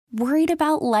Worried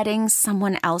about letting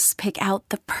someone else pick out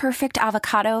the perfect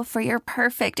avocado for your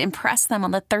perfect impress them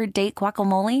on the third date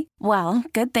guacamole? Well,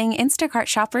 good thing Instacart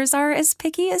shoppers are as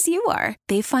picky as you are.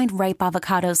 They find ripe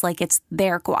avocados like it's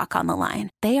their guac on the line.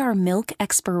 They are milk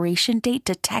expiration date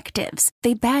detectives.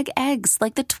 They bag eggs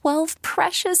like the 12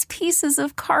 precious pieces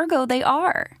of cargo they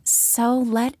are. So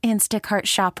let Instacart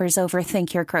shoppers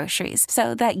overthink your groceries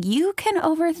so that you can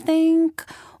overthink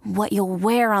what you'll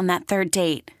wear on that third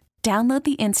date. Download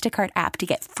the Instacart app to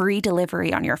get free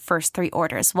delivery on your first 3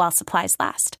 orders while supplies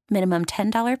last. Minimum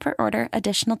 $10 per order.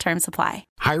 Additional terms apply.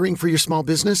 Hiring for your small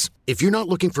business? If you're not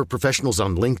looking for professionals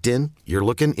on LinkedIn, you're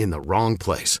looking in the wrong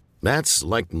place. That's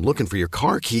like looking for your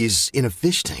car keys in a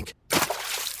fish tank.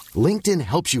 LinkedIn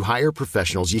helps you hire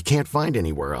professionals you can't find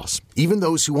anywhere else, even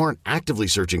those who aren't actively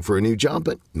searching for a new job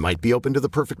but might be open to the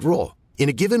perfect role. In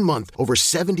a given month, over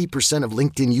 70% of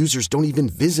LinkedIn users don't even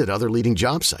visit other leading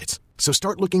job sites. So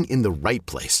start looking in the right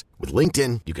place. With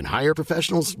LinkedIn, you can hire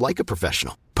professionals like a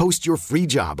professional. Post your free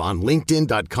job on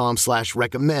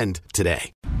linkedin.com/recommend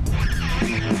today.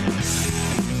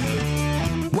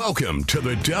 Welcome to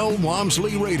the Del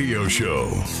Walmsley Radio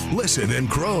Show. Listen and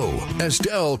grow as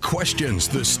Del questions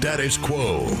the status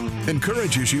quo,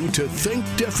 encourages you to think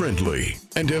differently,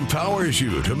 and empowers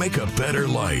you to make a better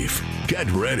life.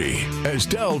 Get ready as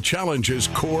Del challenges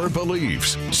core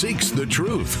beliefs, seeks the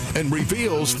truth, and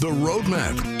reveals the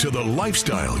roadmap to the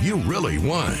lifestyle you really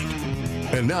want.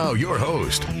 And now your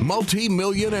host,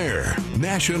 multi-millionaire,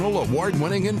 national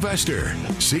award-winning investor,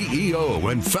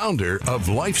 CEO and founder of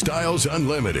Lifestyles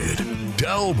Unlimited,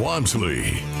 Del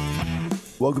Walmsley.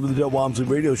 Welcome to the Del Walmsley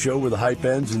Radio Show, where the hype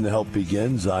ends and the help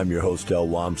begins. I'm your host, Del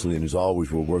Walmsley, and as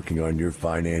always, we're working on your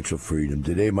financial freedom.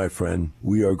 Today, my friend,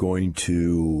 we are going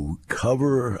to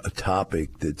cover a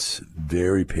topic that's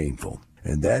very painful,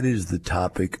 and that is the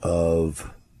topic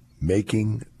of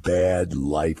making bad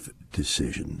life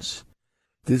decisions.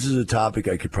 This is a topic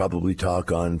I could probably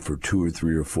talk on for 2 or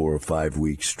 3 or 4 or 5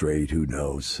 weeks straight. Who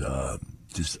knows?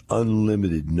 Just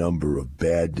unlimited number of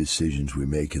bad decisions we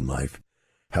make in life.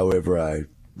 However, I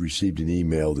received an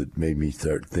email that made me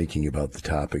start thinking about the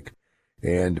topic.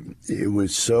 And it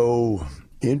was so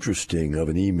interesting of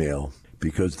an email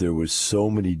because there was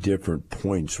so many different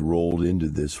points rolled into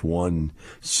this one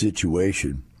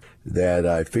situation that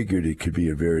I figured it could be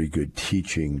a very good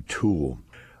teaching tool.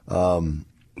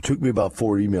 It took me about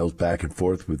 4 emails back and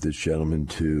forth with this gentleman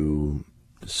to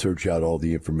search out all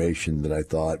the information that I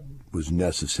thought was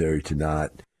necessary to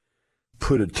not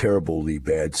put a terribly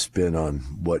bad spin on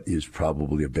what is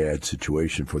probably a bad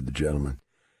situation for the gentleman.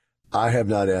 I have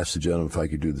not asked the gentleman if I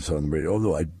could do this on the radio,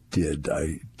 although I did.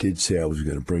 I did say I was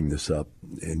going to bring this up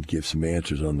and give some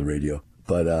answers on the radio,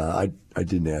 but I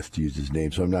didn't ask to use his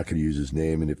name, so I'm not going to use his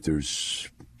name, and if there's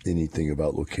anything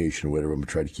about location or whatever, I'm going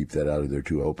to try to keep that out of there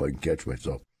too. I hope I can catch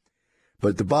myself.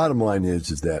 But the bottom line is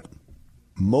that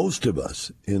most of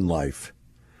us in life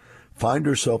find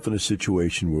ourselves in a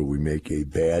situation where we make a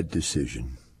bad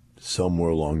decision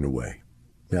somewhere along the way.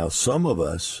 Now, some of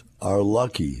us are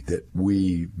lucky that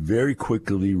we very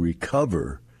quickly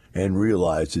recover and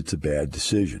realize it's a bad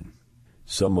decision.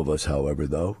 Some of us, however,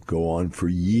 though, go on for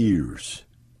years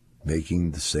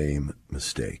making the same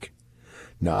mistake.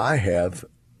 Now, I have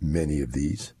many of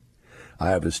these. I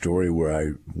have a story where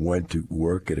I went to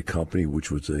work at a company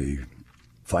which was a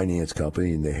finance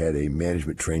company, and they had a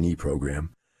management trainee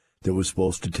program that was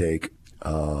supposed to take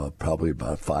probably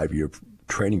about a 5-year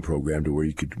training program to where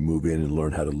you could move in and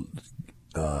learn how to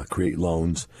create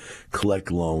loans, collect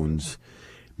loans,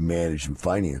 manage a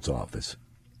finance office.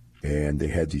 And they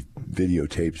had these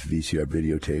videotapes, VCR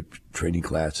videotape training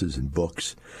classes and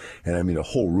books. And I mean, a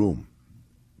whole room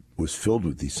was filled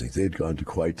with these things. They had gone to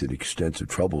quite an extensive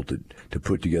trouble to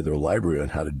put together a library on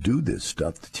how to do this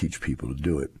stuff, to teach people to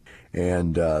do it.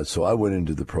 And so I went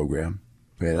into the program,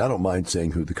 and I don't mind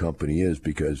saying who the company is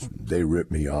because they ripped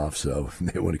me off, so if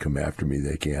they want to come after me,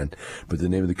 they can. But the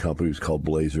name of the company was called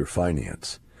Blazer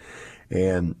Finance.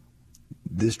 And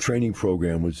this training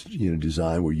program was,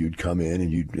 designed where you'd come in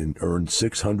and you'd earn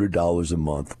 $600 a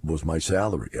month was my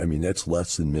salary. I mean, that's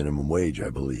less than minimum wage,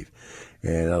 I believe.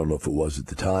 And I don't know if it was at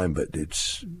the time, but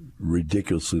it's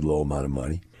ridiculously low amount of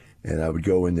money. And I would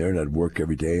go in there and I'd work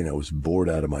every day, and I was bored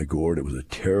out of my gourd. It was a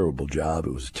terrible job.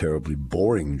 It was a terribly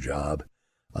boring job.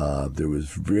 There was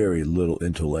very little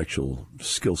intellectual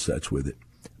skill sets with it.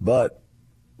 But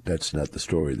that's not the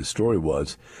story. The story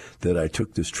was that I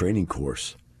took this training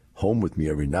course home with me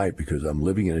every night because I'm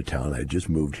living in a town. I had just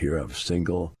moved here. I was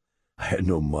single. I had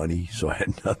no money, so I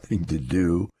had nothing to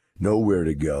do, nowhere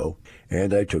to go.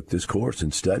 And I took this course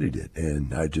and studied it.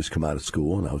 And I'd just come out of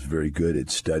school, and I was very good at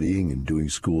studying and doing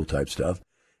school-type stuff.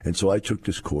 And so I took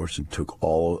this course and took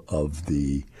all of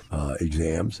the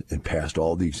exams and passed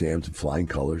all the exams in flying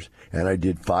colors. And I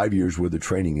did 5 years worth of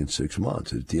training in 6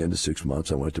 months. At the end of 6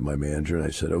 months, I went to my manager and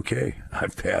I said, okay,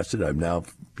 I've passed it. I'm now,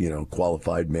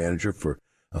 qualified manager for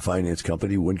a finance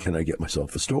company. When can I get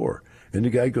myself a store? And the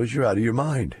guy goes, you're out of your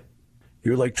mind.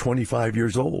 You're like 25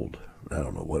 years old. I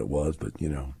don't know what it was, but,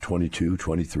 22,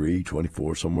 23,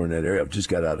 24, somewhere in that area. I just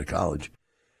got out of college.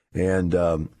 And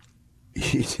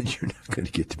he said, you're not going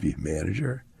to get to be a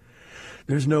manager.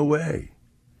 There's no way.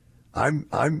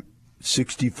 I'm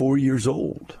 64 years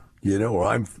old, or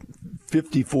I'm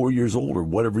 54 years old or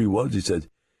whatever he was. He said,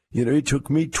 it took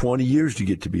me 20 years to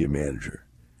get to be a manager.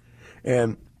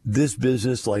 And this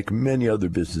business, like many other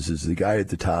businesses, the guy at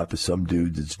the top is some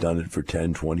dude that's done it for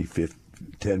 10,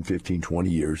 15, 20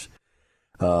 years.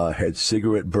 Had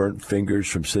cigarette burnt fingers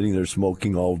from sitting there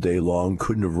smoking all day long,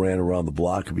 couldn't have ran around the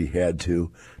block if he had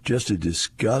to. Just a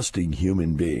disgusting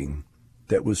human being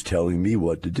that was telling me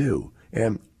what to do.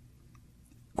 And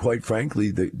quite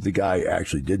frankly, the guy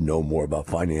actually did know more about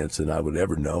finance than I would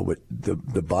ever know, but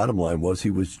the bottom line was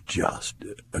he was just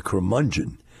a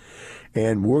curmudgeon.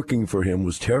 And working for him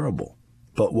was terrible.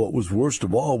 But what was worst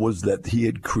of all was that he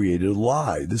had created a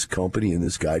lie. This company and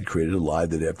this guy had created a lie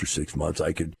that after 6 months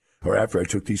after I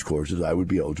took these courses, I would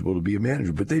be eligible to be a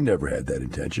manager. But they never had that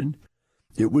intention.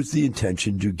 It was the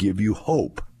intention to give you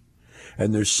hope.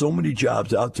 And there's so many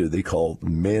jobs out there they call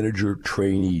manager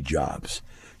trainee jobs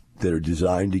that are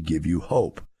designed to give you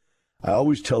hope. I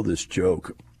always tell this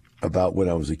joke about when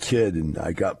I was a kid and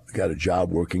I got a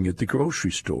job working at the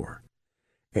grocery store.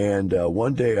 And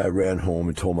one day I ran home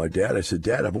and told my dad, I said,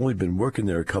 Dad, I've only been working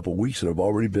there a couple of weeks and I've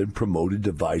already been promoted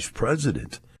to vice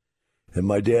president. And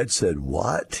my dad said,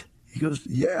 what? He goes,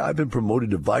 yeah, I've been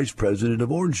promoted to vice president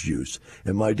of orange juice.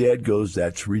 And my dad goes,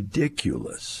 that's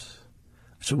ridiculous.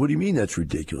 So what do you mean that's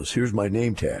ridiculous? Here's my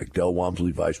name tag, Del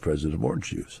Walmsley, vice president of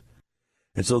orange juice.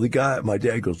 And so my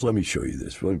dad goes, let me show you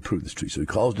this. Let me prove this to you. So he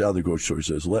calls down the grocery store and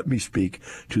says, let me speak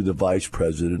to the vice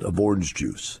president of orange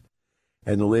juice.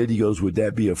 And the lady goes, would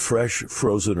that be a fresh,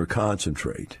 frozen, or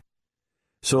concentrate?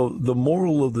 So the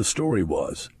moral of the story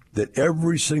was that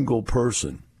every single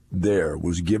person there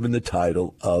was given the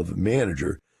title of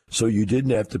manager, so you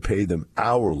didn't have to pay them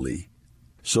hourly,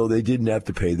 so they didn't have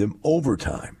to pay them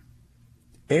overtime.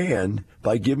 And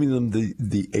by giving them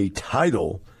a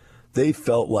title, they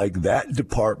felt like that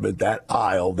department, that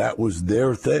aisle, that was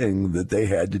their thing that they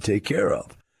had to take care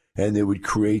of. And they would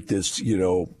create this,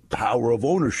 power of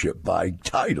ownership by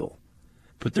title.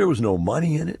 But there was no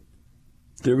money in it.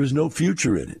 There was no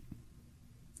future in it.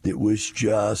 It was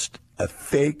just a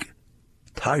fake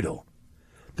title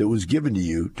that was given to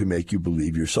you to make you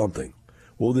believe you're something.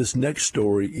 Well, this next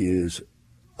story is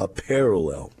a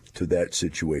parallel to that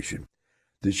situation.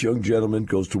 This young gentleman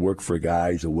goes to work for a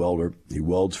guy. He's a welder. He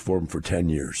welds for him for 10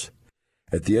 years.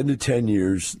 At the end of 10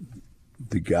 years,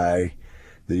 the guy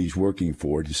that he's working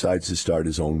for decides to start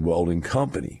his own welding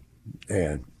company.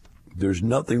 And there's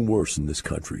nothing worse in this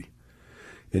country,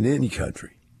 in any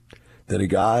country, than a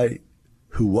guy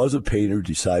who was a painter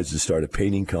decides to start a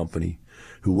painting company,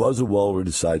 who was a welder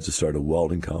decides to start a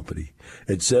welding company,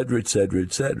 et cetera, et cetera,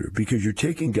 et cetera. Because you're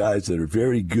taking guys that are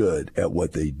very good at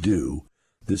what they do.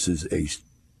 This is a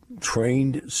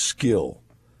trained skill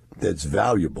that's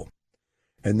valuable.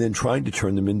 And then trying to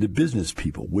turn them into business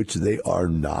people, which they are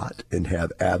not and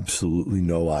have absolutely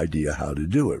no idea how to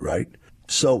do it, right?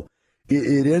 So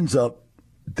it ends up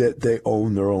that they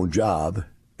own their own job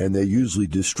and they usually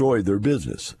destroy their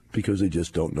business because they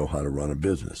just don't know how to run a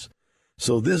business.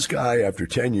 So this guy, after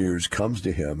 10 years, comes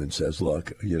to him and says,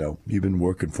 look, you've been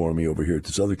working for me over here at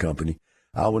this other company.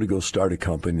 I want to go start a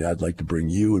company. I'd like to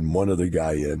bring you and one other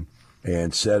guy in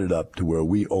and set it up to where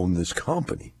we own this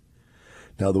company.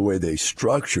 Now, the way they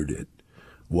structured it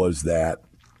was that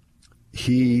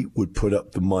he would put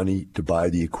up the money to buy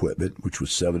the equipment, which was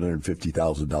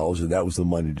 $750,000, and that was the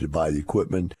money to buy the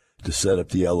equipment, to set up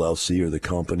the LLC or the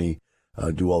company,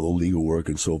 do all the legal work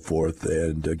and so forth,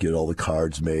 and get all the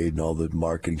cards made and all the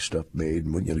marketing stuff made,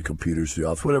 and the computers, the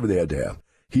office, whatever they had to have.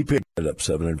 He paid up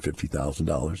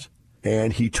 $750,000,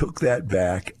 and he took that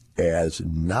back as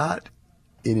not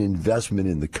an investment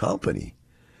in the company,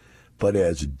 but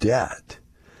as debt,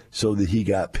 so that he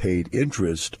got paid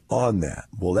interest on that.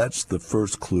 Well, that's the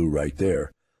first clue right there.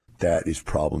 That is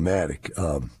problematic.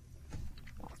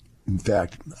 In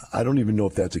fact, I don't even know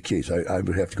if that's the case. I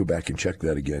would have to go back and check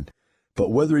that again.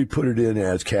 But whether he put it in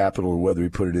as capital or whether he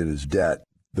put it in as debt,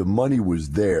 the money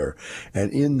was there.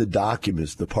 And in the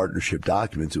documents, the partnership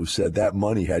documents, it was said that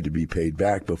money had to be paid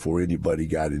back before anybody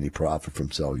got any profit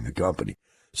from selling the company.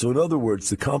 So in other words,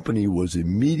 the company was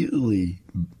immediately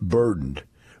burdened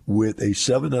with a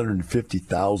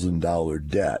 $750,000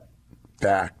 debt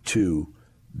back to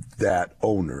that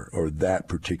owner or that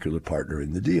particular partner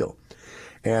in the deal.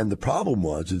 And the problem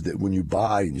is that when you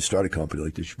buy and you start a company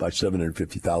like this, you buy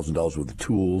 $750,000 worth of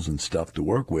tools and stuff to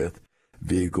work with,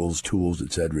 vehicles, tools,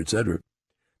 et cetera, et cetera.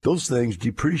 Those things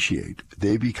depreciate.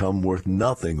 They become worth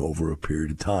nothing over a period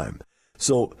of time.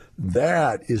 So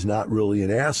that is not really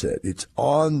an asset. It's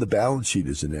on the balance sheet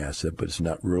as an asset, but it's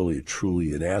not really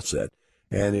truly an asset.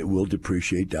 And it will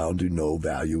depreciate down to no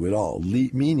value at all,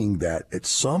 meaning that at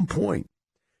some point,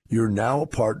 you're now a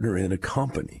partner in a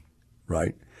company,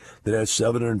 right, that has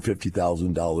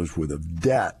 $750,000 worth of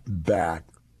debt back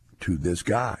to this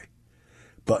guy,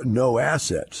 but no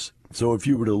assets. So if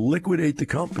you were to liquidate the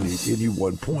company at any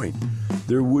one point,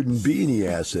 there wouldn't be any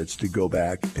assets to go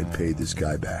back and pay this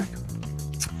guy back.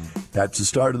 That's the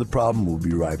start of the problem. We'll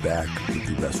be right back with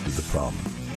the rest of the problem.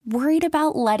 Worried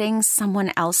about letting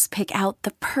someone else pick out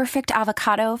the perfect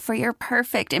avocado for your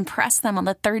perfect impress them on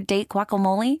the third date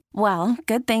guacamole? Well,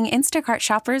 good thing Instacart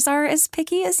shoppers are as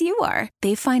picky as you are.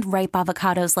 They find ripe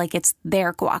avocados like it's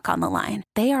their guac on the line.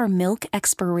 They are milk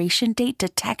expiration date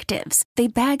detectives. They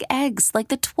bag eggs like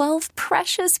the 12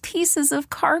 precious pieces of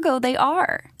cargo they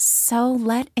are. So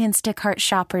let Instacart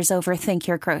shoppers overthink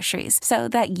your groceries so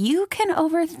that you can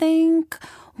overthink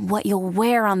what you'll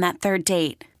wear on that third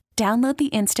date. Download the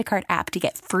Instacart app to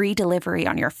get free delivery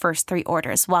on your first 3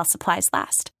 orders while supplies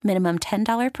last. Minimum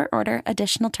 $10 per order.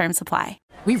 Additional terms apply.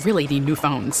 We really need new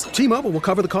phones. T-Mobile will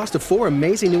cover the cost of 4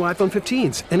 amazing new iPhone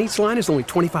 15s, and each line is only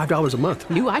 $25 a month.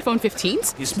 New iPhone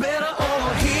 15s? It's better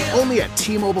over here. Only at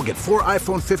T-Mobile, get 4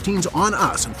 iPhone 15s on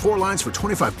us and 4 lines for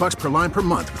 $25 per line per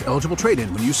month with eligible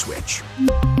trade-in when you switch.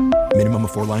 Minimum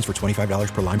of 4 lines for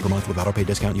 $25 per line per month with autopay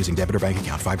discount using debit or bank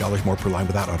account. $5 more per line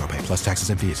without autopay, plus taxes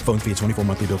and fees. Phone fee at 24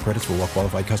 monthly bill credits for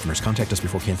well-qualified customers. Contact us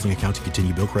before canceling account to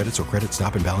continue bill credits or credit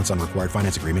stop and balance on required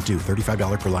finance agreement due.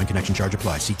 $35 per line connection charge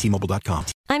applies. See T-Mobile.com.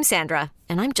 I'm Sandra,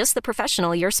 and I'm just the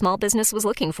professional your small business was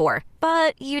looking for.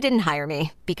 But you didn't hire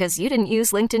me because you didn't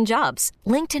use LinkedIn Jobs.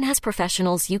 LinkedIn has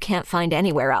professionals you can't find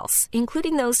anywhere else,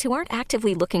 including those who aren't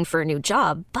actively looking for a new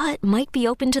job, but might be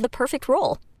open to the perfect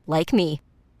role, like me.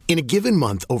 In a given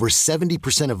month, over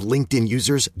 70% of LinkedIn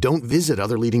users don't visit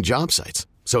other leading job sites.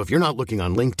 So if you're not looking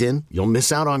on LinkedIn, you'll miss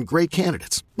out on great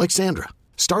candidates like Sandra.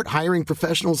 Start hiring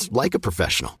professionals like a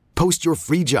professional. Post your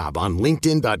free job on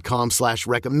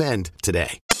linkedin.com/recommend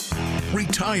today.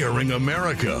 Retiring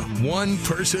America, one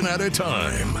person at a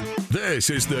time. This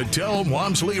is the Del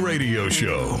Walmsley Radio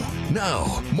Show.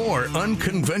 Now, more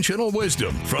unconventional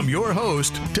wisdom from your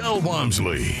host, Del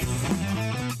Walmsley.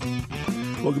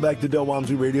 Welcome back to Del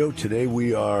Walmsley Radio. Today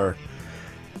we are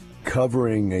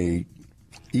covering a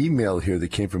email here that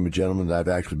came from a gentleman that I've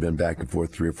actually been back and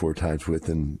forth 3 or 4 times with,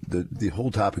 and the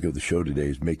whole topic of the show today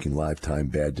is making lifetime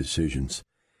bad decisions.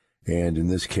 And in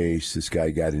this case, this guy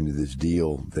got into this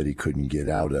deal that he couldn't get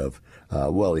out of.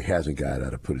 Well, he hasn't got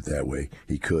out of, put it that way.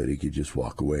 He could just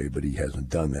walk away, but he hasn't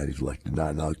done that. He's elected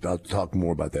not. And I'll talk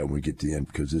more about that when we get to the end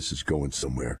because this is going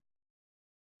somewhere.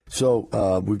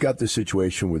 So we've got this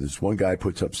situation where this one guy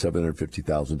puts up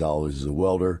 $750,000 as a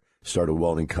welder, start a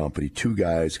welding company. 2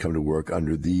 guys come to work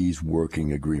under these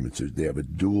working agreements. They have a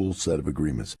dual set of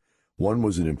agreements. One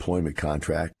was an employment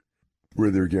contract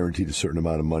where they're guaranteed a certain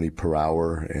amount of money per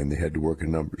hour, and they had to work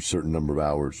a certain number of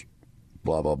hours,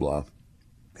 blah, blah, blah.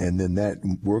 And then that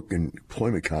work and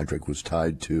employment contract was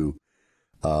tied to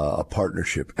a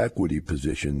partnership equity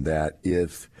position that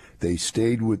if they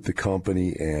stayed with the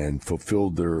company and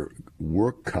fulfilled their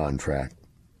work contract,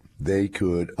 they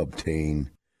could obtain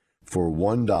for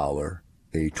 $1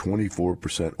 a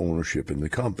 24% ownership in the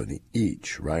company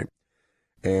each, right?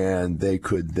 And they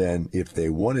could then, if they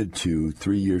wanted to,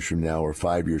 3 years from now or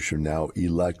 5 years from now,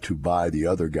 elect to buy the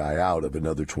other guy out of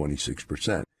another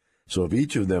 26%. So if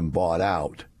each of them bought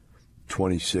out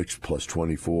 26 plus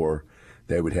 24,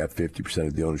 they would have 50%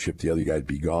 of the ownership. The other guy'd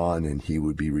be gone and he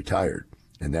would be retired.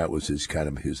 And that was his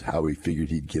how he figured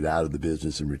he'd get out of the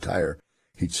business and retire.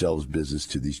 He'd sell his business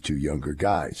to these 2 younger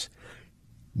guys.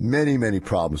 Many, many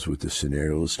problems with this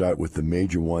scenario. Let's start with the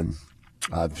major one.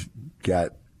 I've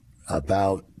got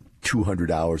about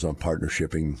 200 hours on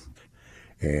partnershiping,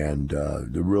 and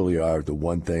there really are the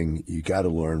one thing you got to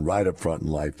learn right up front in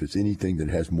life is anything that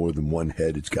has more than one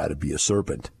head, it's got to be a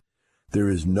serpent. There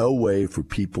is no way for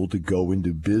people to go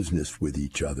into business with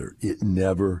each other. It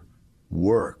never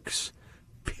works,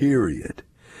 period.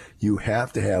 You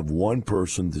have to have one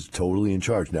person that's totally in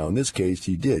charge. Now, in this case,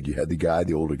 you did. You had the guy,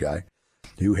 the older guy,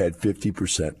 who had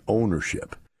 50%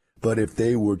 ownership. But if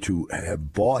they were to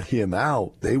have bought him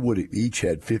out, they would have each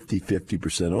had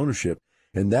 50% ownership.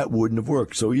 And that wouldn't have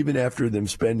worked. So even after them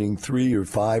spending 3 or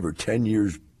 5 or 10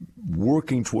 years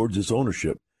working towards this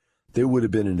ownership, they would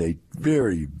have been in a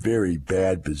very, very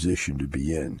bad position to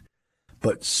be in.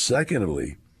 But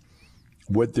secondly,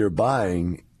 what they're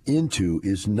buying into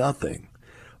is nothing.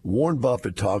 Warren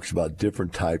Buffett talks about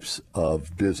different types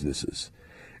of businesses.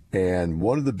 And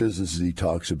one of the businesses he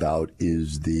talks about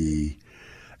is the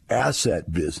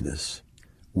asset business,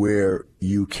 where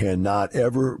you cannot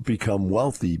ever become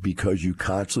wealthy because you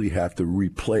constantly have to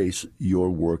replace your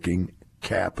working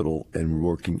capital and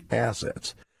working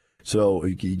assets. So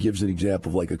he gives an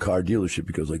example of like a car dealership,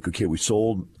 because like, okay, we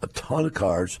sold a ton of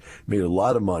cars, made a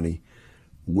lot of money.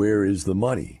 Where is the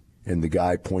money? And the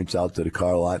guy points out to the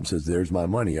car lot and says, there's my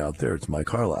money out there. It's my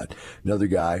car lot. Another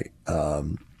guy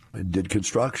did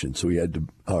construction. So he had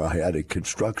a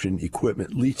construction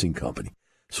equipment leasing company.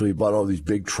 So he bought all these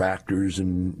big tractors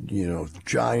and,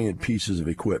 giant pieces of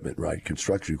equipment, right?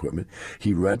 Construction equipment.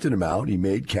 He rented them out. He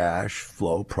made cash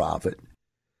flow, profit.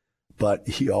 But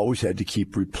he always had to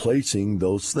keep replacing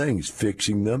those things,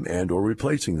 fixing them and or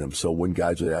replacing them. So when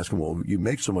guys would ask him, well, you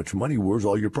make so much money, where's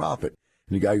all your profit?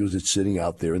 And the guy goes, it's sitting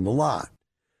out there in the lot.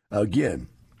 Again,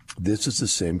 this is the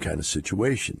same kind of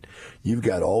situation. You've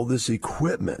got all this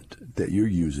equipment that you're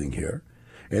using here,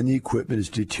 and the equipment is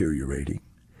deteriorating.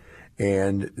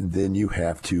 And then you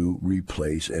have to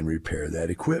replace and repair that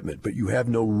equipment. But you have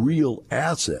no real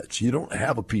assets. You don't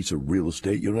have a piece of real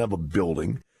estate. You don't have a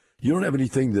building. You don't have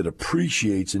anything that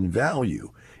appreciates in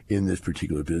value in this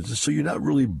particular business. So you're not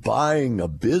really buying a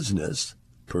business,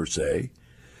 per se.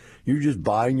 You're just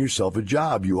buying yourself a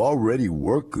job. You already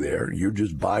work there. You're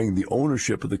just buying the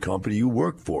ownership of the company you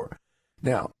work for.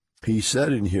 Now, he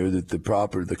said in here that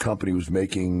the company was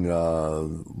making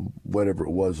whatever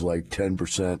it was, like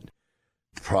 10%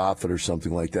 profit or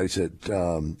something like that. He said,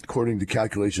 according to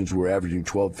calculations, we're averaging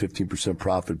 12, 15%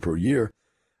 profit per year.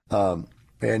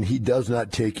 And he does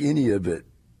not take any of it,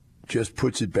 just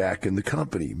puts it back in the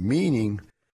company, meaning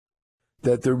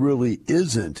that there really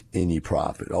isn't any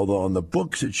profit. Although on the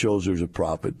books it shows there's a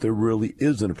profit, there really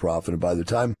isn't a profit. And by the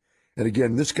time, and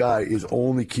again, this guy is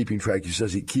only keeping track, he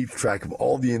says he keeps track of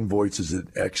all the invoices in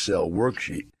Excel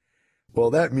worksheet. Well,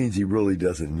 that means he really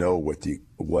doesn't know what the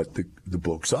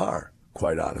books are,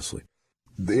 quite honestly.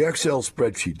 The Excel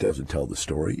spreadsheet doesn't tell the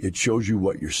story. It shows you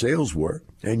what your sales were,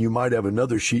 and you might have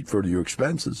another sheet for your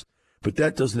expenses. But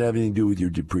that doesn't have anything to do with your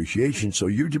depreciation. So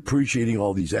you're depreciating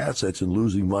all these assets and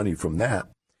losing money from that.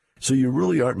 So you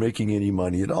really aren't making any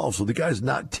money at all. So the guy's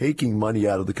not taking money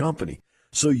out of the company.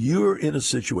 So you're in a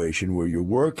situation where you're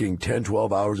working 10,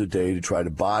 12 hours a day to try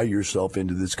to buy yourself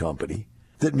into this company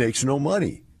that makes no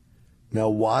money. Now,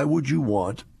 why would you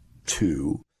want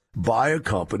to buy a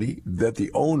company that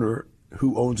the owner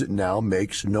who owns it now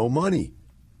makes no money?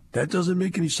 That doesn't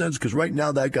make any sense, because right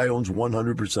now that guy owns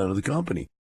 100% of the company.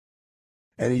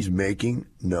 And he's making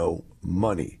no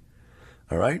money.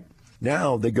 All right?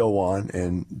 Now they go on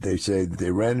and they say that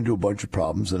they ran into a bunch of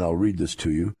problems, and I'll read this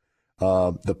to you.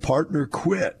 The partner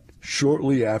quit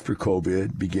shortly after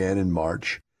COVID began in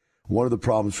March. One of the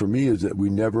problems for me is that we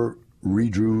never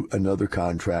redrew another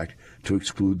contract to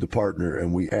exclude the partner,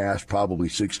 and we asked probably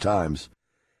 6 times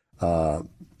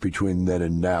between then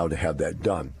and now to have that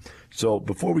done. So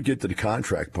before we get to the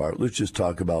contract part, let's just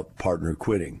talk about partner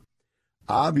quitting.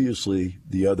 Obviously,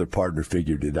 the other partner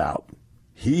figured it out.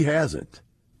 He hasn't.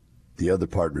 The other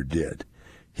partner did.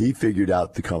 He figured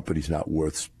out the company's not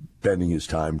worth spending his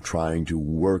time trying to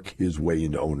work his way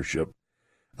into ownership.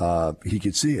 He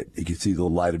could see it. He could see the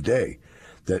light of day,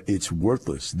 that it's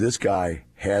worthless. This guy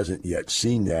hasn't yet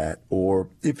seen that, or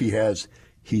if he has,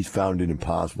 he's found it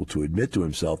impossible to admit to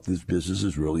himself this business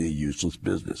is really a useless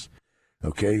business.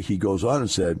 Okay? He goes on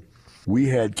and said, we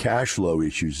had cash flow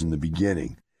issues in the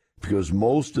beginning, because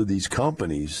most of these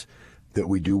companies that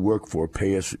we do work for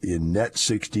pay us in net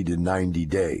 60 to 90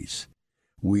 days.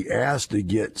 We asked to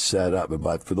get set up,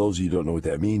 but for those of you who don't know what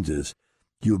that means is,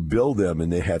 you bill them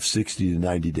and they have 60 to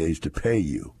 90 days to pay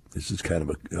you. This is kind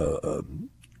of a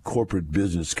corporate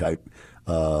business type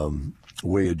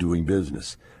way of doing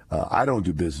business. I don't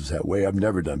do business that way. I've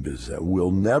never done business that way.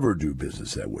 We'll never do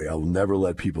business that way. I will never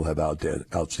let people have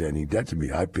outstanding debt to me.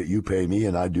 You pay me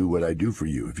and I do what I do for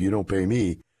you. If you don't pay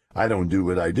me, I don't do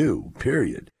what I do,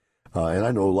 period. And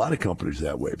I know a lot of companies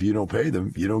that way. If you don't pay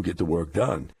them, you don't get the work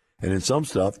done. And in some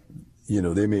stuff,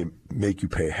 they may make you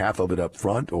pay half of it up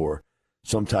front or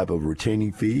some type of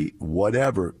retaining fee,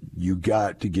 whatever. You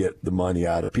got to get the money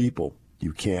out of people.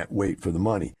 You can't wait for the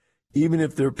money. Even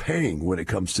if they're paying when it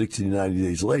comes 60 to 90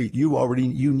 days late,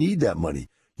 you need that money.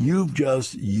 You've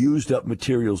just used up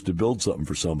materials to build something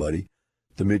for somebody.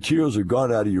 The materials are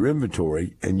gone out of your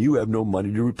inventory, and you have no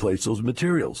money to replace those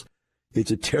materials.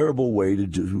 It's a terrible way to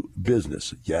do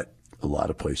business, yet a lot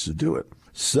of places do it.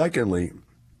 Secondly,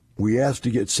 we asked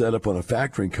to get set up on a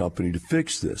factoring company to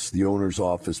fix this. The owner's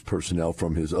office personnel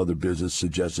from his other business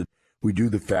suggested we do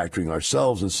the factoring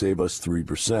ourselves and save us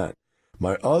 3%.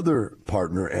 My other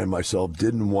partner and myself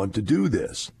didn't want to do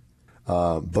this,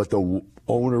 but the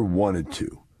owner wanted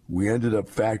to. We ended up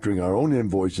factoring our own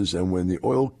invoices, and when the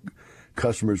oil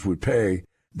customers would pay,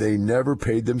 they never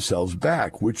paid themselves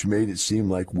back, which made it seem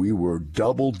like we were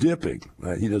double dipping.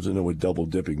 He doesn't know what double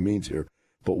dipping means here,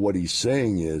 but what he's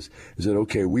saying is that,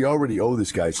 okay, we already owe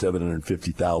this guy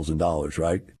 $750,000,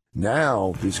 right?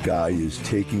 Now this guy is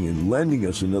taking and lending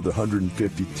us another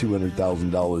 $150,000,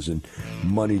 $200,000 in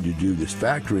money to do this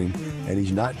factoring, and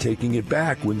he's not taking it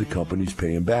back when the company's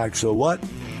paying back. So what?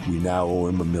 We now owe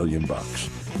him $1 million.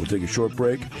 We'll take a short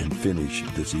break and finish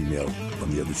this email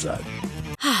on the other side.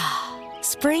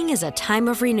 Spring is a time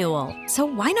of renewal, so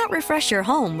why not refresh your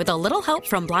home with a little help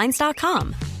from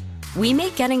Blinds.com? We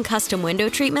make getting custom window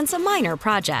treatments a minor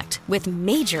project with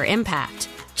major impact.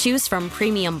 Choose from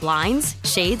premium blinds,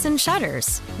 shades, and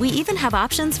shutters. We even have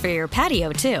options for your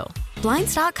patio, too.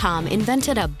 Blinds.com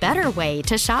invented a better way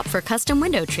to shop for custom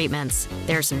window treatments.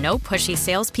 There's no pushy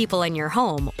salespeople in your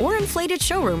home or inflated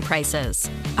showroom prices.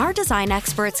 Our design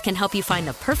experts can help you find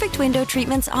the perfect window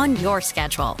treatments on your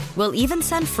schedule. We'll even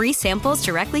send free samples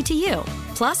directly to you.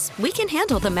 Plus, we can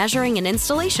handle the measuring and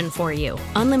installation for you.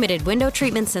 Unlimited window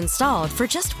treatments installed for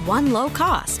just one low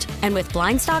cost. And with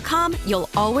Blinds.com, you'll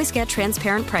always get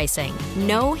transparent pricing.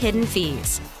 No hidden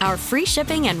fees. Our free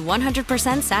shipping and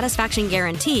 100% satisfaction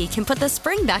guarantee can put the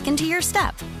spring back into your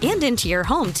step and into your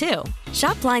home, too.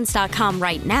 Shop Blinds.com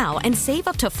right now and save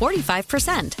up to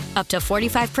 45%. Up to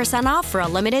 45% off for a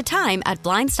limited time at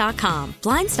Blinds.com.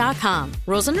 Blinds.com.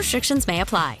 Rules and restrictions may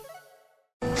apply.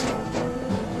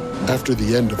 After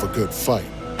the end of a good fight,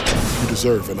 you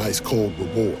deserve an ice-cold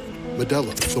reward.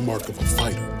 Modelo is the mark of a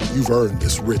fighter. You've earned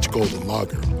this rich golden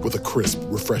lager with a crisp,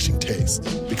 refreshing taste.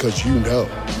 Because you know,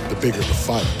 the bigger the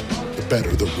fight, the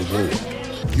better the reward.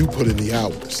 You put in the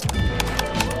hours,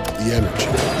 the energy,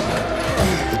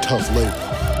 the tough labor.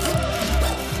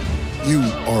 You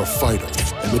are a fighter,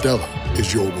 and Modelo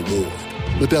is your reward.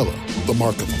 Modelo, the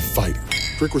mark of a fighter.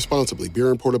 Drink responsibly. Beer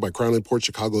imported by Crown Imports,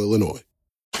 Chicago, Illinois.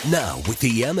 Now, with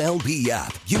the MLB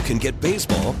app, you can get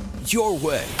baseball your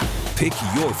way. Pick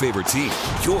your favorite team,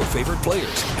 your favorite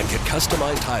players, and get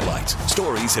customized highlights,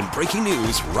 stories, and breaking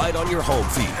news right on your home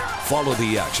feed. Follow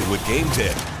the action with Game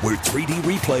 10, where 3D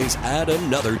replays add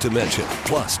another dimension.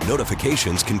 Plus,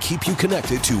 notifications can keep you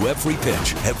connected to every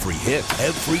pitch, every hit,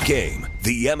 every game.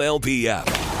 The MLB app.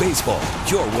 Baseball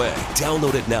your way.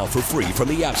 Download it now for free from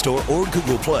the App Store or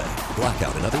Google Play.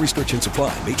 Blackout and other restrictions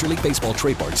apply. Major League Baseball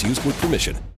trademarks used with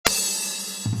permission.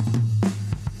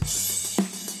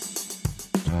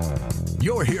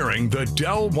 You're hearing the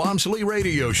Del Walmsley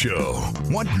Radio Show.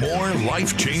 Want more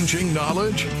life-changing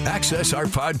knowledge? Access our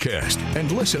podcast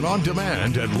and listen on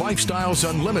demand at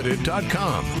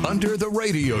lifestylesunlimited.com under the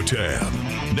radio tab.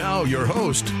 Now your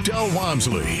host, Del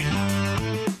Walmsley.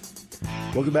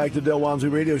 Welcome back to the Del Walmsley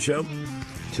Radio Show.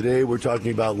 Today we're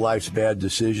talking about life's bad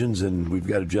decisions, and we've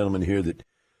got a gentleman here that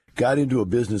got into a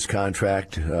business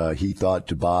contract. He thought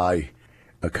to buy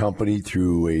a company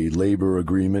through a labor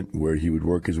agreement where he would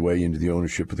work his way into the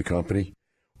ownership of the company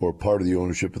or part of the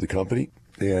ownership of the company.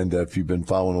 And if you've been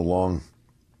following along,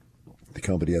 the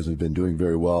company hasn't been doing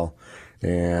very well.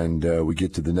 And we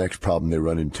get to the next problem they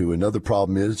run into. Another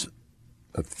problem is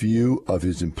a few of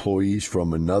his employees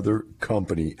from another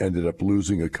company ended up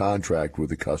losing a contract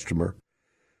with a customer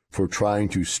for trying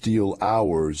to steal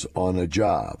hours on a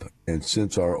job. And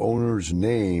since our owner's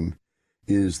name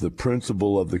is the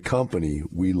principal of the company,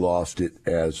 we lost it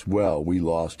as well.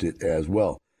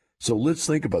 So let's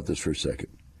think about this for a second.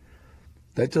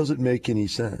 That doesn't make any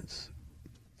sense.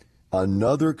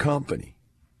 Another company,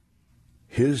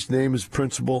 his name is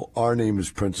principal, our name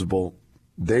is principal.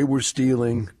 They were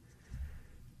stealing.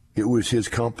 It was his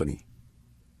company.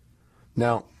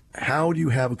 Now, how do you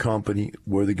have a company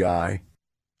where the guy,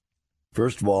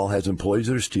 first of all, has employees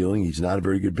that are stealing? He's not a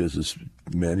very good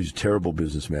businessman. He's a terrible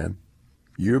businessman.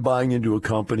 You're buying into a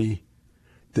company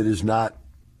that is not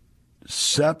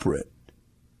separate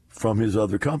from his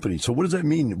other company. So what does that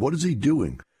mean? What is he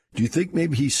doing? Do you think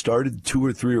maybe he started 2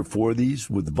 or 3 or 4 of these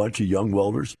with a bunch of young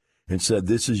welders and said,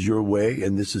 this is your way,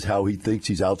 and this is how he thinks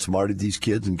he's outsmarted these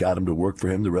kids and got them to work for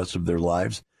him the rest of their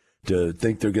lives, to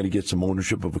think they're going to get some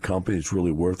ownership of a company that's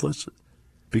really worthless?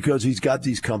 because he's got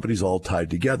these companies all tied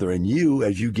together. And you,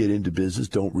 as you get into business,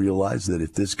 don't realize that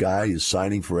if this guy is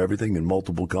signing for everything in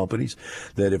multiple companies,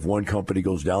 that if one company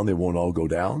goes down, they won't all go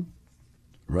down,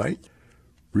 right?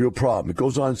 Real problem. It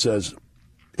goes on and says,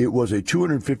 it was a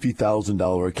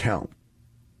 $250,000 account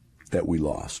that we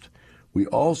lost. We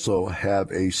also have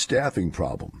a staffing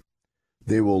problem.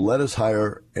 They will let us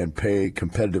hire and pay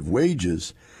competitive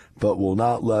wages, but will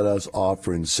not let us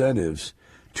offer incentives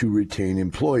to retain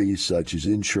employees such as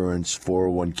insurance,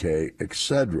 401k,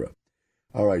 etc.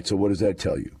 All right, so what does that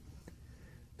tell you?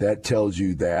 That tells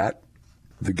you that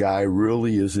the guy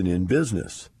really isn't in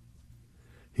business.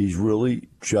 He's really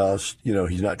just,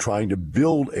 he's not trying to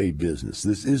build a business.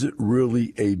 This isn't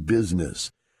really a business.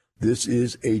 This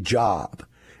is a job,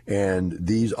 and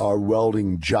these are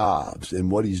welding jobs.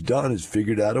 And what he's done is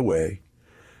figured out a way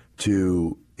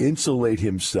to insulate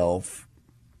himself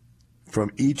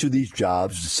from each of these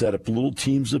jobs, to set up little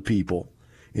teams of people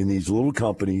in these little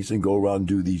companies and go around and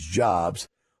do these jobs,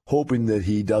 hoping that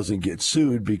he doesn't get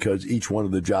sued because each one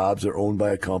of the jobs are owned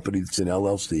by a company that's an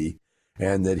LLC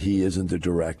and that he isn't the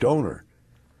direct owner.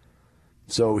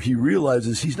 So he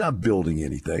realizes he's not building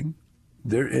anything.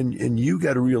 And you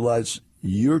got to realize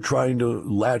you're trying to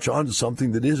latch on to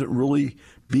something that isn't really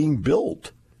being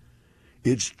built.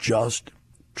 It's just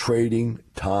trading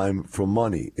time for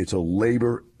money. It's a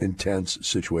labor-intense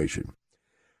situation.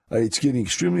 It's getting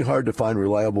extremely hard to find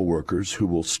reliable workers who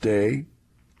will stay,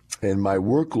 and my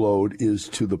workload is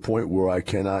to the point where I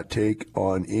cannot take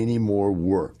on any more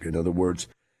work. In other words,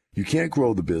 you can't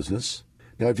grow the business.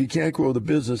 Now, if you can't grow the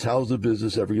business, how's the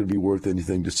business ever going to be worth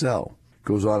anything to sell?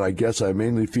 Goes on, I guess I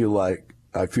mainly feel like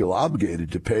I feel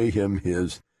obligated to pay him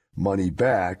his money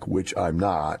back, which I'm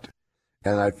not.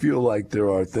 And I feel like there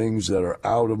are things that are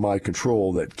out of my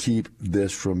control that keep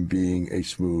this from being a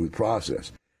smooth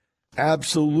process.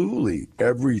 Absolutely,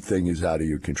 everything is out of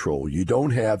your control. You don't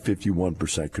have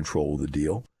 51% control of the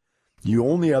deal. You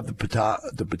only have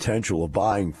the potential of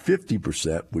buying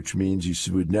 50%, which means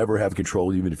you would never have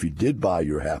control even if you did buy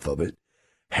your half of it.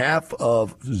 Half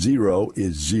of zero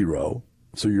is zero,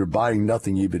 so you're buying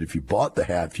nothing even if you bought the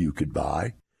half you could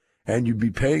buy. And you'd be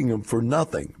paying them for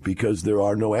nothing because there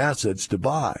are no assets to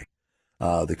buy.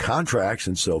 The contracts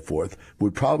and so forth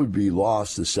would probably be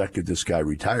lost the second this guy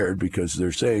retired because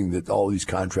they're saying that all these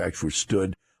contracts were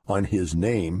stood on his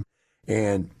name.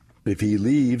 And if he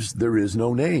leaves, there is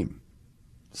no name.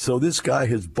 So this guy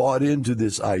has bought into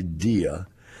this idea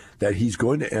that he's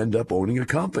going to end up owning a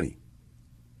company.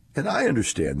 And I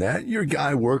understand that. You're a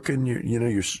guy working,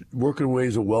 you're working away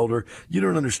as a welder. You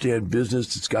don't understand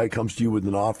business. This guy comes to you with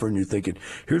an offer and you're thinking,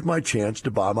 here's my chance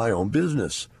to buy my own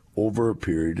business over a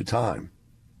period of time.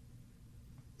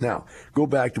 Now, go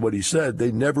back to what he said. They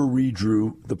never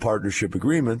redrew the partnership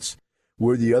agreements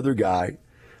where the other guy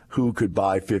who could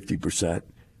buy 50%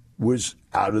 was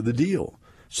out of the deal.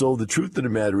 So the truth of the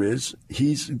matter is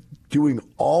he's doing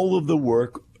all of the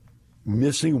work,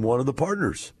 missing one of the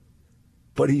partners.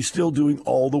 But he's still doing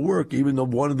all the work, even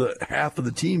though half of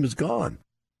the team is gone.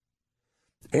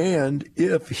 And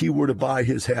if he were to buy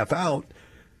his half out,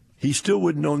 he still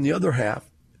wouldn't own the other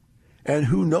half. And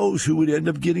who knows who would end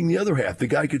up getting the other half. The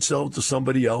guy could sell it to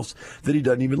somebody else that he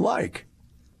doesn't even like.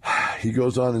 He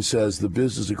goes on and says, the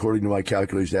business, according to my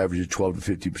calculations, averages 12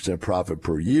 to 50% profit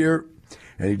per year,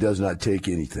 and he does not take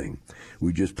anything.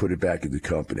 We just put it back in the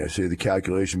company. I say the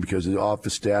calculation because the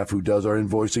office staff who does our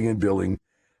invoicing and billing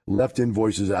left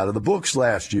invoices out of the books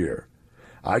last year.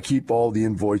 I keep all the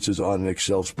invoices on an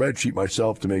Excel spreadsheet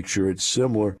myself to make sure it's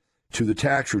similar to the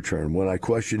tax return. When I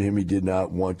questioned him, he did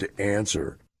not want to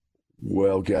answer.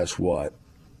 Well, guess what?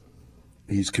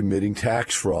 He's committing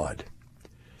tax fraud.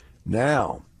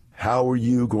 Now, how are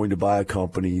you going to buy a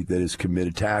company that has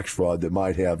committed tax fraud that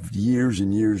might have years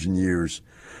and years and years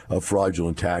of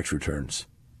fraudulent tax returns?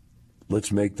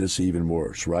 Let's make this even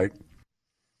worse, right?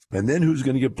 And then who's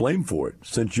going to get blamed for it?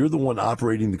 Since you're the one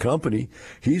operating the company,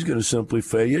 he's going to simply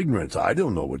feign ignorance. I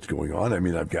don't know what's going on. I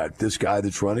mean, I've got this guy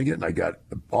that's running it, and I got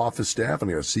office staff,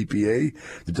 and I got a CPA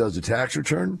that does the tax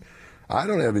return. I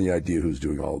don't have any idea who's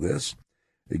doing all this.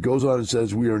 It goes on and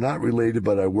says, we are not related,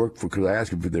 but I work for, because I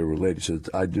asked him if they were related. He says,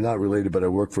 I do not related, but I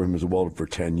worked for him as a welder for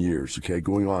 10 years. Okay,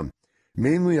 going on.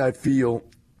 Mainly I feel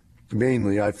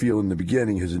in the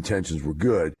beginning his intentions were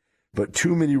good. But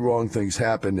too many wrong things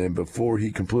happened, and before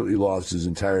he completely lost his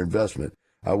entire investment,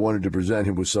 I wanted to present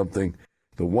him with something,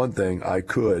 the one thing I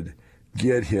could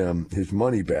get him his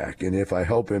money back. And if I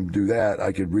help him do that,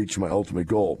 I could reach my ultimate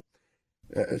goal.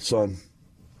 Son,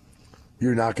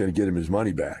 you're not going to get him his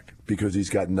money back because he's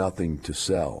got nothing to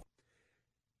sell.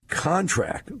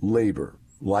 Contract labor,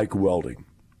 like welding,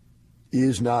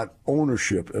 is not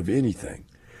ownership of anything.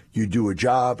 You do a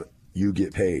job, you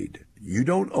get paid. You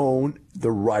don't own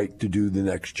the right to do the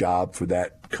next job for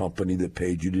that company that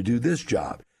paid you to do this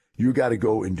job. You got to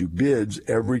go and do bids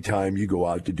every time you go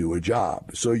out to do a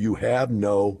job. So you have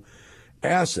no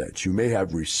assets. You may have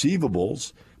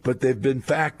receivables, but they've been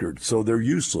factored, so they're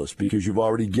useless because you've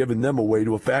already given them away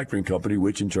to a factoring company,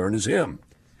 which in turn is him.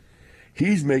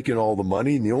 He's making all the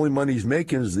money, and the only money he's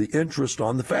making is the interest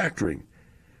on the factoring,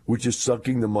 which is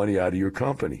sucking the money out of your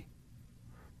company.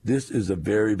 This is a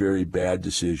very, very bad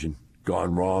decision,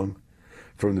 gone wrong.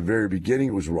 From the very beginning,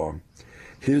 it was wrong.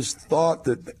 His thought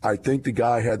that I think the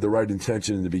guy had the right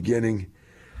intention in the beginning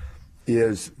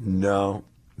is no.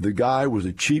 The guy was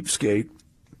a cheapskate.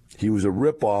 He was a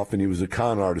ripoff, and he was a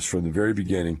con artist from the very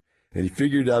beginning. And he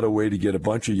figured out a way to get a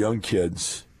bunch of young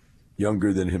kids,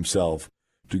 younger than himself,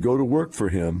 to go to work for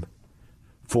him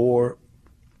for,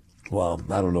 well,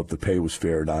 I don't know if the pay was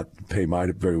fair or not. The pay might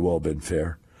have very well been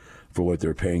fair for what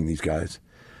they're paying these guys.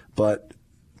 But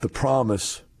the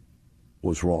promise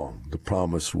was wrong. The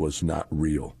promise was not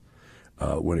real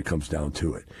when it comes down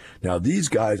to it. Now, these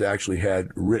guys actually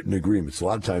had written agreements. A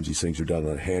lot of times these things are done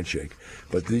on a handshake.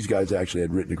 But these guys actually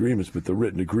had written agreements, but the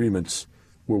written agreements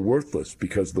were worthless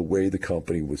because of the way the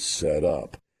company was set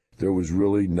up. There was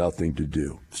really nothing to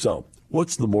do. So,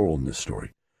 what's the moral in this story?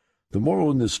 The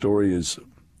moral in this story is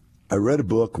I read a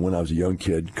book when I was a young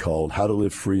kid called How to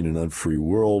Live Free in an Unfree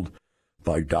World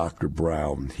by Dr.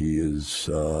 Brown. He is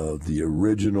the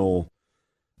original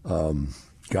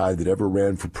guy that ever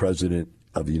ran for president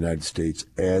of the United States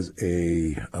as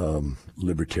a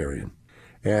libertarian.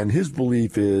 And his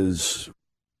belief is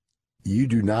you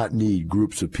do not need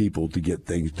groups of people to get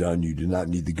things done. You do not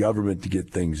need the government to get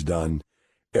things done.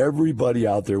 Everybody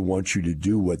out there wants you to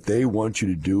do what they want you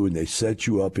to do, and they set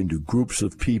you up into groups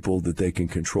of people that they can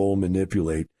control and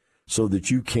manipulate so that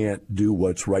you can't do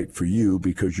what's right for you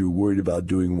because you're worried about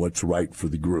doing what's right for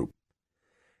the group.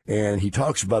 And he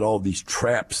talks about all these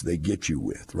traps they get you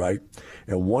with, right?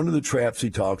 And one of the traps he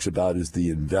talks about is the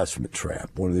investment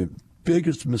trap. One of the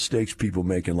biggest mistakes people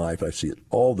make in life, I see it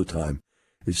all the time,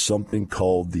 is something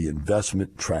called the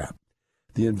investment trap.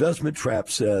 The investment trap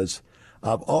says,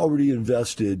 I've already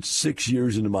invested 6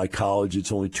 years into my college.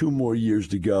 It's only 2 more years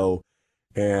to go,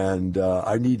 and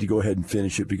I need to go ahead and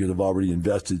finish it because I've already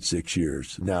invested 6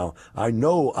 years. Now, I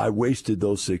know I wasted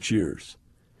those 6 years,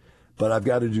 but I've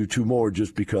got to do 2 more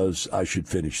just because I should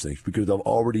finish things, because I've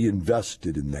already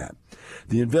invested in that.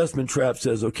 The investment trap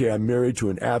says, okay, I'm married to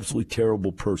an absolutely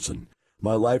terrible person.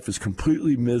 My life is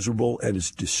completely miserable and it's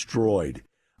destroyed.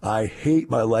 I hate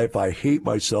my life. I hate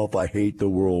myself. I hate the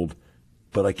world.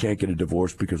 But I can't get a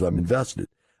divorce because I'm invested.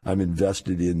 I'm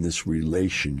invested in this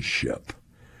relationship,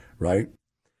 right?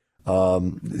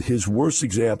 His worst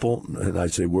example, and I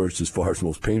say worst as far as the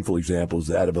most painful example, is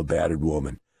that of a battered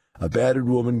woman. A battered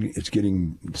woman is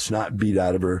getting snot beat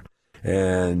out of her,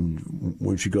 and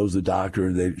when she goes to the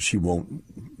doctor, she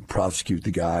won't prosecute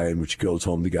the guy, and when she goes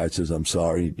home, the guy says, I'm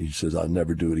sorry. He says, I'll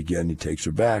never do it again. He takes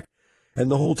her back. And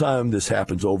the whole time this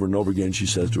happens over and over again, she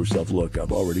says to herself, look,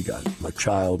 I've already got my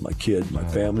child, my kid, my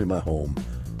family, my home.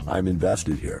 I'm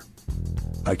invested here.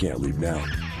 I can't leave now.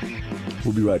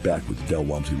 We'll be right back with the Del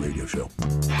Walmsley Radio Show.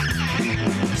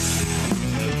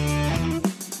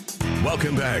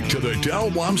 Welcome back to the Del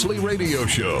Walmsley Radio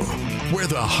Show, where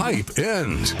the hype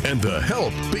ends and the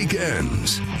help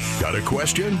begins. Got a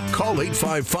question? Call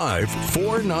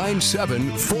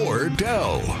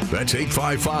 855-497-4DEL. That's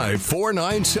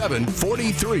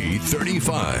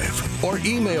 855-497-4335. Or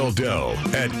email Del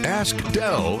at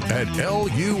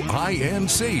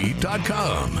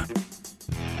askdel@luinc.com.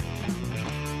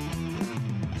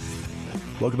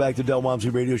 Welcome back to Del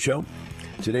Walmsley Radio Show.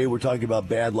 Today we're talking about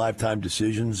bad lifetime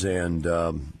decisions, and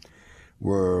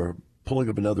we're pulling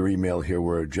up another email here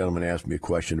where a gentleman asked me a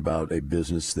question about a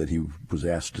business that he was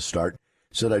asked to start.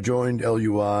 Said, I joined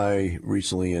LUI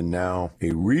recently, and now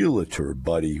a realtor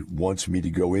buddy wants me to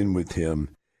go in with him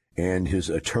and his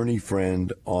attorney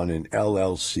friend on an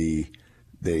LLC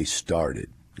they started.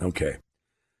 Okay.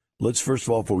 Let's first of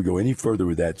all, before we go any further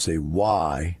with that, say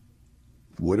why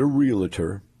would a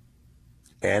realtor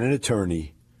and an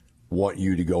attorney want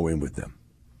you to go in with them?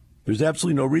 There's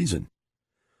absolutely no reason.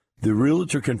 The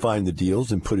realtor can find the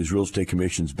deals and put his real estate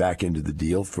commissions back into the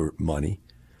deal for money.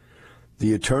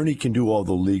 The attorney can do all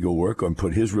the legal work and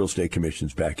put his real estate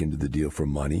commissions back into the deal for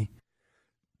money.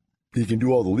 He can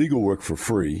do all the legal work for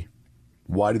free.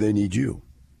 Why do they need you?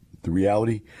 The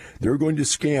reality, they're going to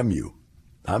scam you.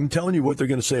 I'm telling you what they're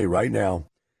going to say right now.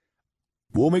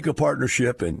 We'll make a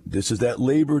partnership, and this is that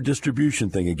labor distribution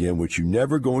thing again, which you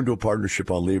never go into a partnership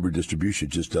on labor distribution.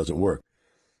 It just doesn't work.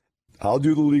 I'll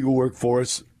do the legal work for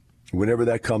us whenever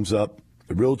that comes up.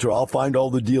 The realtor, I'll find all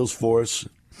the deals for us,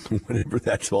 whatever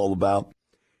that's all about.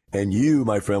 And you,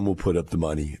 my friend, will put up the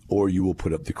money, or you will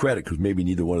put up the credit, because maybe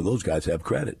neither one of those guys have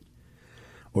credit.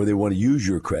 Or they want to use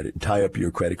your credit and tie up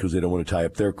your credit because they don't want to tie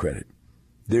up their credit.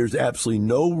 There's absolutely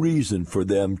no reason for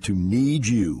them to need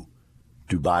you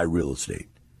to buy real estate.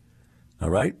 All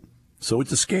right? So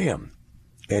it's a scam,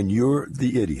 and you're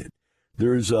the idiot.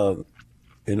 There's an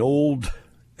old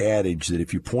adage that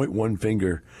if you point one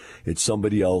finger at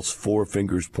somebody else, 4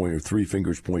 fingers point or 3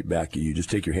 fingers point back at you. Just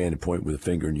take your hand and point with a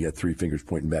finger, and you got 3 fingers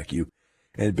pointing back at you.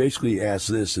 And it basically asks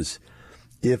this, is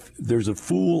if there's a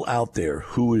fool out there,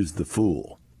 who is the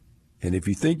fool? And if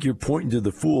you think you're pointing to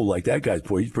the fool like that guy's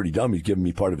pointing, he's pretty dumb, he's giving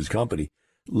me part of his company,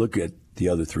 look at the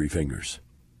other 3 fingers.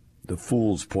 The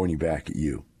fool's pointing back at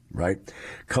you, right?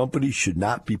 Companies should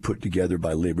not be put together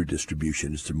by labor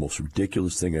distribution. It's the most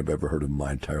ridiculous thing I've ever heard of in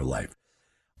my entire life.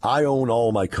 I own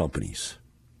all my companies.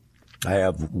 I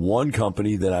have one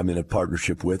company that I'm in a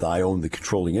partnership with. I own the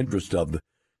controlling interest of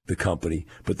the company,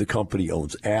 but the company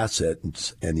owns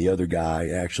assets, and the other guy,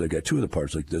 actually I got 2 of the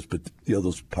parts like this, but the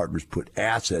other partners put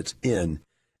assets in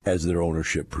as their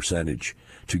ownership percentage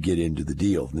to get into the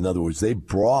deal. In other words, they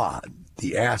brought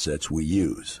the assets we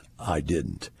use. I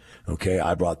didn't. Okay,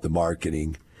 I brought the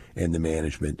marketing and the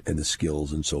management and the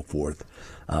skills and so forth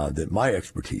that my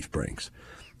expertise brings.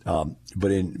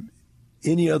 But in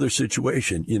any other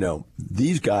situation,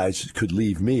 these guys could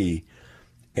leave me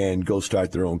and go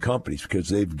start their own companies because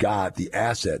they've got the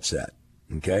asset set,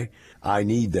 okay? I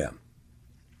need them.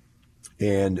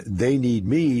 And they need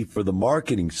me for the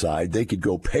marketing side. They could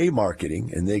go pay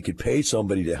marketing, and they could pay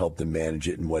somebody to help them manage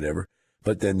it and whatever,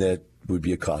 but then that would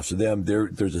be a cost to them.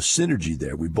 There's a synergy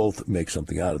there. We both make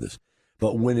something out of this.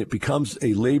 But when it becomes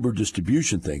a labor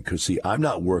distribution thing, because, see, I'm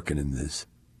not working in these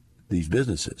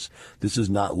businesses. This is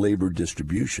not labor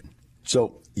distribution.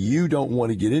 So you don't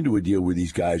want to get into a deal where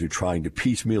these guys are trying to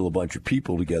piecemeal a bunch of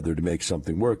people together to make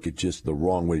something work. It's just the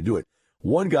wrong way to do it.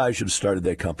 One guy should have started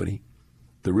that company,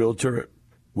 the realtor,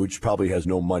 which probably has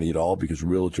no money at all because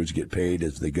realtors get paid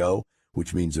as they go,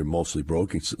 which means they're mostly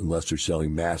broke unless they're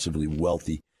selling massively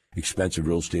wealthy, expensive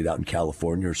real estate out in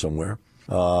California or somewhere.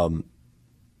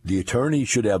 The attorney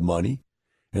should have money.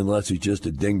 Unless he's just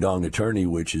a ding-dong attorney,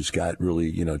 which has got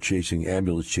really,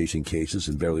 chasing cases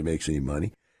and barely makes any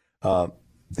money.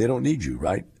 They don't need you,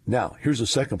 right? Now, here's the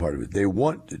second part of it. They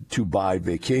want to buy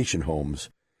vacation homes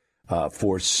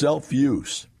for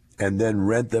self-use and then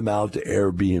rent them out to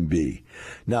Airbnb.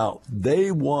 Now, they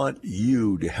want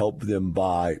you to help them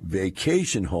buy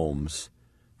vacation homes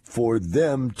for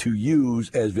them to use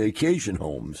as vacation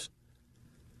homes.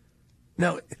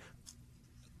 Now,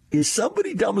 is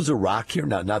somebody dumb as a rock here?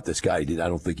 Not this guy. I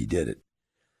don't think he did it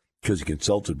because he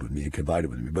consulted with me and confided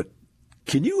with me. But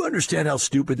can you understand how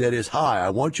stupid that is? Hi,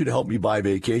 I want you to help me buy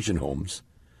vacation homes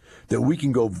that we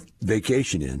can go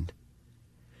vacation in.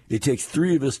 It takes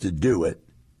 3 of us to do it,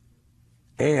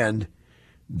 and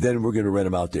then we're going to rent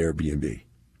them out to Airbnb.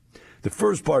 The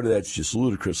first part of that's just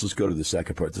ludicrous. Let's go to the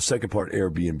second part. The second part,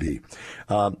 Airbnb.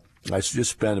 I just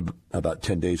spent about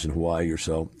 10 days in Hawaii or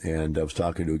so, and I was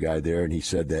talking to a guy there, and he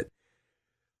said that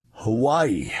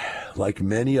Hawaii, like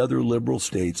many other liberal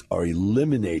states, are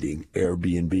eliminating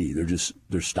Airbnb.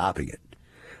 They're stopping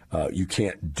it. You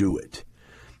can't do it.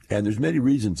 And there's many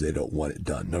reasons they don't want it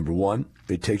done. Number one,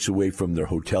 it takes away from their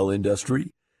hotel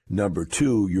industry. Number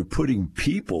 2, you're putting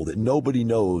people that nobody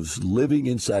knows living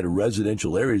inside of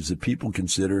residential areas that people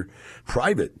consider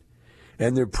private.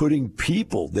 And they're putting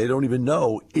people they don't even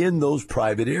know in those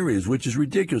private areas, which is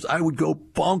ridiculous. I would go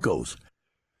bonkos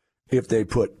if they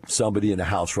put somebody in a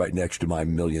house right next to my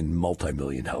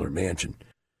multi-million-dollar mansion.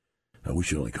 I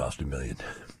wish it only cost $1 million.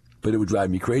 But it would drive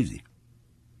me crazy.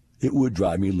 It would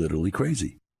drive me literally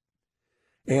crazy.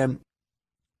 And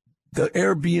the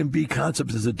Airbnb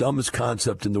concept is the dumbest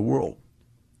concept in the world.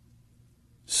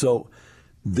 So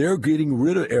they're getting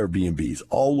rid of Airbnbs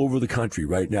all over the country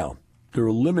right now. They're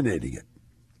eliminating it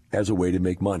as a way to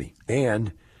make money.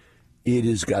 And it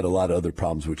has got a lot of other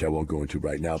problems, which I won't go into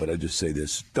right now, but I just say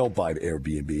this. Don't buy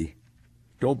Airbnb.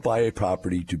 Don't buy a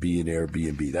property to be an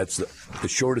Airbnb. That's the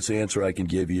shortest answer I can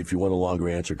give you. If you want a longer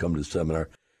answer, come to the seminar,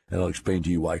 and I'll explain to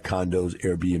you why condos,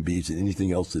 Airbnbs, and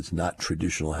anything else that's not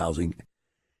traditional housing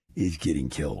is getting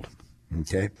killed.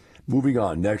 Okay? Moving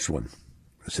on. Next one.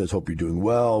 It says, hope you're doing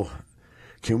well.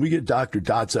 Can we get Dr.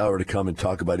 Dotzauer to come and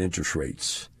talk about interest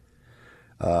rates?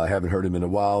 I haven't heard him in a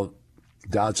while.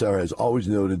 Dotzauer has always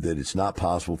noted that it's not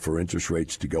possible for interest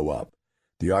rates to go up.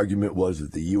 The argument was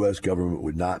that the U.S. government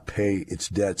would not pay its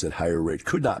debts at higher rates,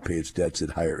 could not pay its debts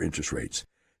at higher interest rates.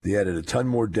 They added a ton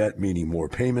more debt, meaning more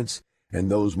payments, and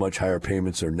those much higher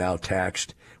payments are now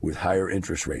taxed with higher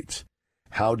interest rates.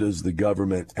 how does the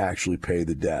government actually pay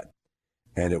the debt?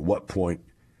 And at what point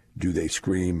do they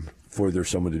scream for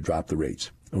someone to drop the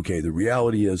rates? Okay, the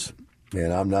reality is,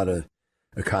 and I'm not an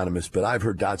economist, but I've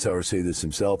heard Dotzauer say this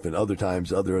himself and other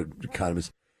times other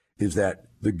economists, is that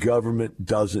the government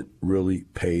doesn't really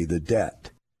pay the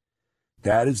debt.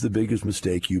 That is the biggest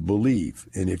mistake you believe.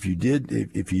 And if you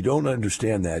don't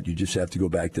understand that, you just have to go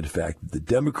back to the fact that the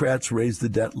Democrats raised the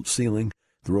debt ceiling,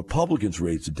 the Republicans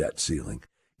raised the debt ceiling.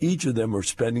 Each of them are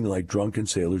spending like drunken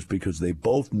sailors because they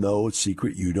both know a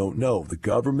secret you don't know. The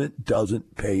government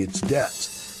doesn't pay its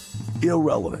debts.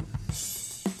 Irrelevant.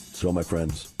 So, my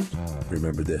friends,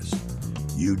 remember this.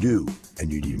 You do,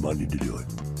 and you need money to do it.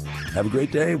 Have a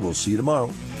great day. We'll see you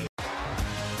tomorrow.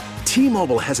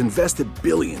 T-Mobile has invested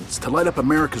billions to light up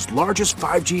America's largest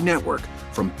 5G network,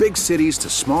 from big cities to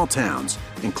small towns,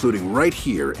 including right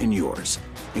here in yours.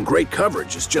 And great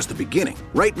coverage is just the beginning.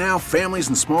 Right now, families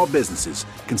and small businesses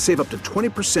can save up to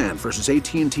 20% versus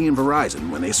AT&T and Verizon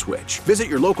when they switch. Visit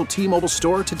your local T-Mobile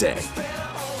store today.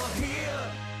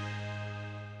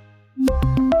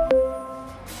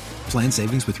 Plan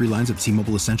savings with 3 lines of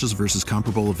T-Mobile Essentials versus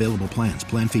comparable available plans.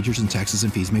 Plan features and taxes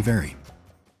and fees may vary.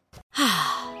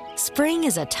 Spring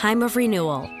is a time of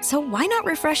renewal, so why not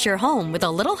refresh your home with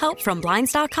a little help from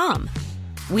Blinds.com?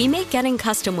 We make getting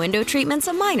custom window treatments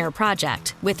a minor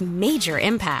project with major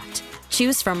impact.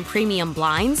 Choose from premium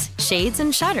blinds, shades,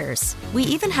 and shutters. We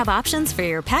even have options for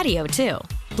your patio, too.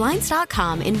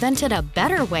 Blinds.com invented a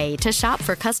better way to shop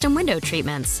for custom window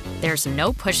treatments. There's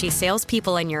no pushy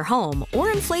salespeople in your home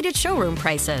or inflated showroom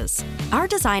prices. Our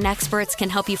design experts can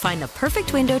help you find the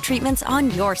perfect window treatments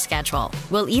on your schedule.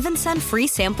 We'll even send free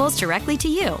samples directly to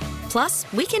you.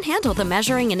 Plus, we can handle the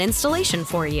measuring and installation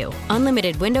for you.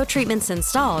 Unlimited window treatments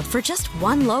installed for just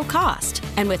one low cost.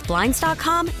 And with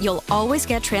Blinds.com, you'll always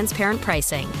get transparent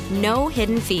pricing. No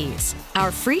hidden fees. Our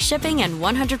free shipping and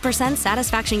 100%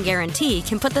 satisfaction guarantee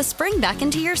can put the spring back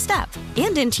into your step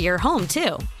and into your home,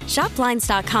 too. Shop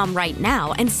Blinds.com right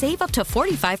now and save up to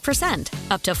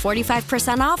 45%. Up to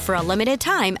 45% off for a limited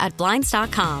time at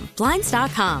Blinds.com.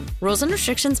 Blinds.com. Rules and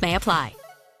restrictions may apply.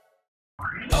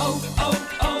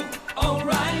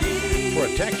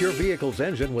 Protect your vehicle's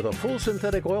engine with a full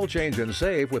synthetic oil change and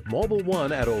save with Mobil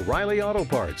 1 at O'Reilly Auto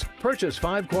Parts. Purchase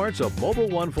 5 quarts of Mobil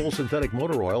 1 full synthetic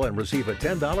motor oil and receive a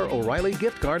 $10 O'Reilly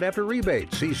gift card after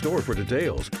rebate. See store for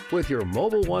details. With your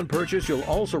Mobil 1 purchase, you'll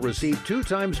also receive 2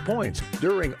 times points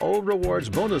during O Rewards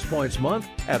Bonus Points Month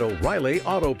at O'Reilly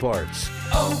Auto Parts.